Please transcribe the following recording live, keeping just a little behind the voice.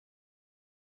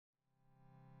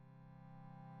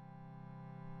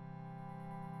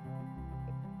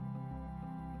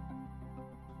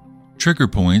Trigger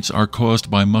points are caused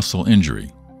by muscle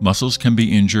injury. Muscles can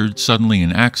be injured suddenly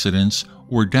in accidents,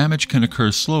 or damage can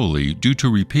occur slowly due to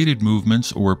repeated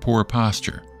movements or poor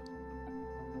posture.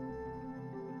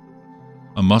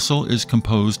 A muscle is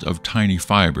composed of tiny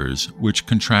fibers which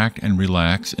contract and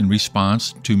relax in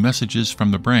response to messages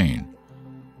from the brain.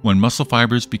 When muscle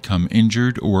fibers become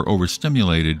injured or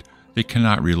overstimulated, they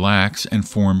cannot relax and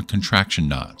form contraction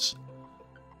knots.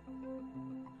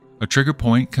 A trigger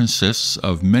point consists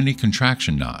of many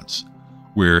contraction knots,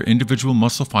 where individual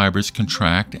muscle fibers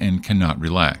contract and cannot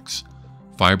relax.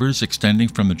 Fibers extending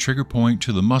from the trigger point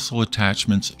to the muscle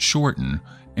attachments shorten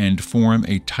and form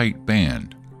a tight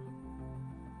band.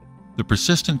 The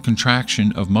persistent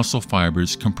contraction of muscle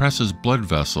fibers compresses blood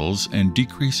vessels and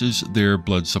decreases their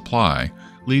blood supply,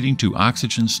 leading to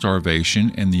oxygen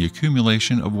starvation and the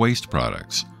accumulation of waste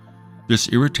products.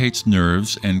 This irritates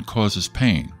nerves and causes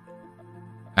pain.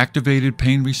 Activated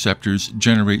pain receptors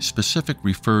generate specific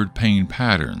referred pain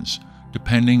patterns,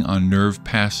 depending on nerve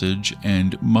passage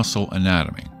and muscle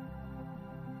anatomy.